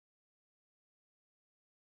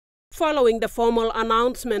Following the formal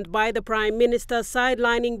announcement by the Prime Minister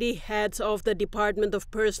sidelining the heads of the Department of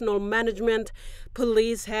Personnel Management,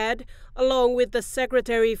 Police Head, along with the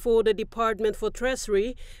Secretary for the Department for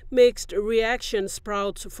Treasury, mixed reactions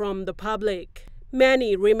sprouts from the public.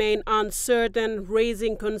 Many remain uncertain,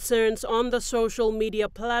 raising concerns on the social media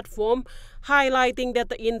platform, highlighting that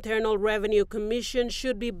the Internal Revenue Commission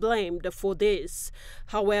should be blamed for this.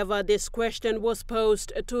 However, this question was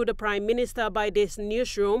posed to the Prime Minister by this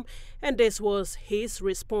newsroom, and this was his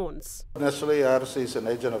response. Naturally, RC is an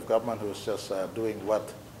agent of government who's just doing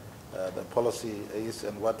what the policy is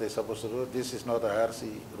and what they're supposed to do. This is not a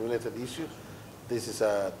RC-related issue. This is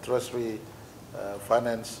a Treasury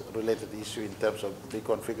finance-related issue in terms of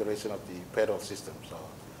reconfiguration of the payroll system. So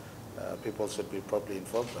people should be properly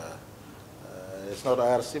informed. It's not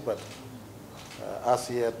IRC, but us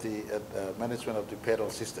here at the management of the payroll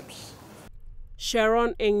systems.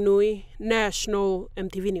 Sharon Engnui, National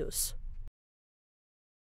EMTV News.